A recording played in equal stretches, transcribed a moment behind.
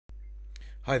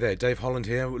Hi there, Dave Holland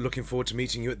here. Looking forward to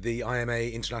meeting you at the IMA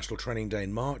International Training Day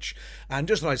in March. And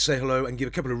just thought I'd say hello and give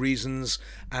a couple of reasons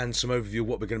and some overview of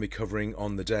what we're going to be covering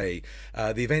on the day.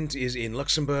 The event is in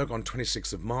Luxembourg on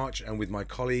 26th of March, and with my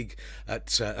colleague at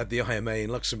the IMA in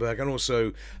Luxembourg, and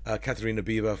also Katharina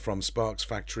Beaver from Sparks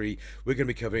Factory, we're going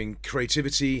to be covering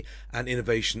creativity and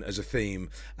innovation as a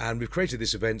theme. And we've created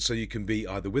this event so you can be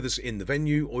either with us in the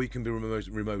venue or you can be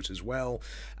remote as well.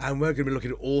 And we're going to be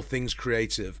looking at all things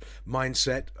creative,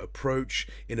 mindset, approach,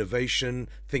 innovation,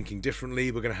 thinking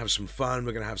differently. We're going to have some fun,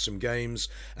 we're going to have some games,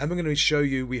 and we're going to show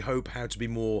you, we hope, how to be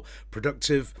more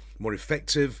productive, more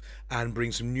effective, and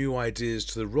bring some new ideas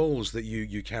to the roles that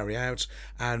you carry out,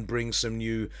 and bring some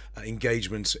new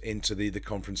engagement into the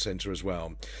conference centre as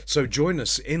well. So join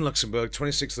us in Luxembourg,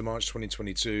 26th of March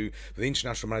 2022, for the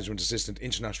International Management Assistant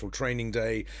International Training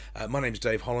Day. My name's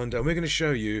Dave Holland, and we're going to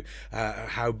show you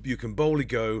how you can boldly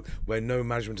go where no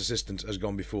management assistant has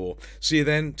gone before. See you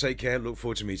then, take care, look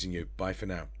forward to meeting you. Bye for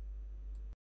now.